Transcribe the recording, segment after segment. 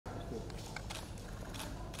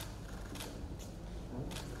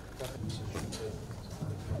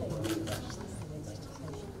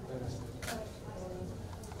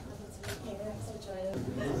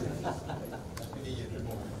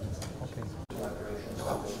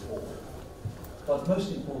But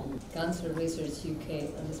most importantly, Cáncer Research UK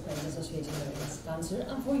and the Spanish Association Against Cancer,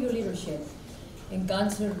 and for your leadership in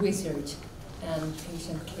cancer research and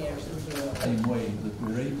patient care in Europe. the same way that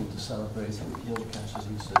we're able to celebrate World Cancer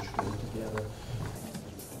Research Day together.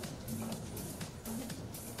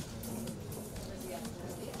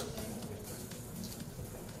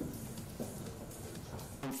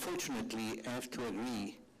 Unfortunately, I have to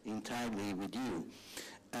agree entirely with you.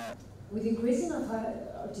 With increasing of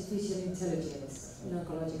artificial intelligence in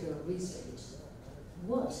oncological research,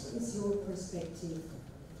 what is your perspective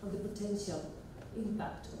on the potential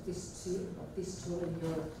impact of this tool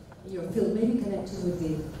in your field? Maybe connected with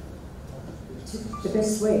the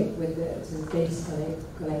best way with the data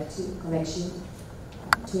collection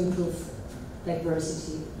to improve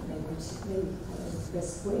diversity and equity. Maybe the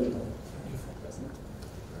best way.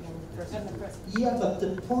 Yeah, but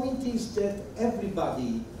the point is that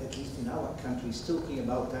everybody, at least in our country, is talking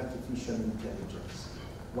about artificial intelligence,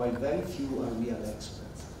 while very few are real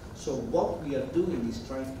experts. So what we are doing is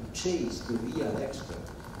trying to chase the real expert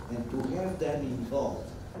and to have them involved.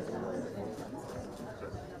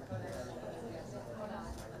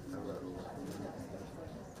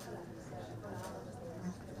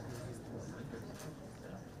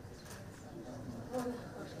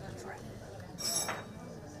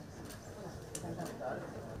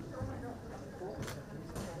 Sorry.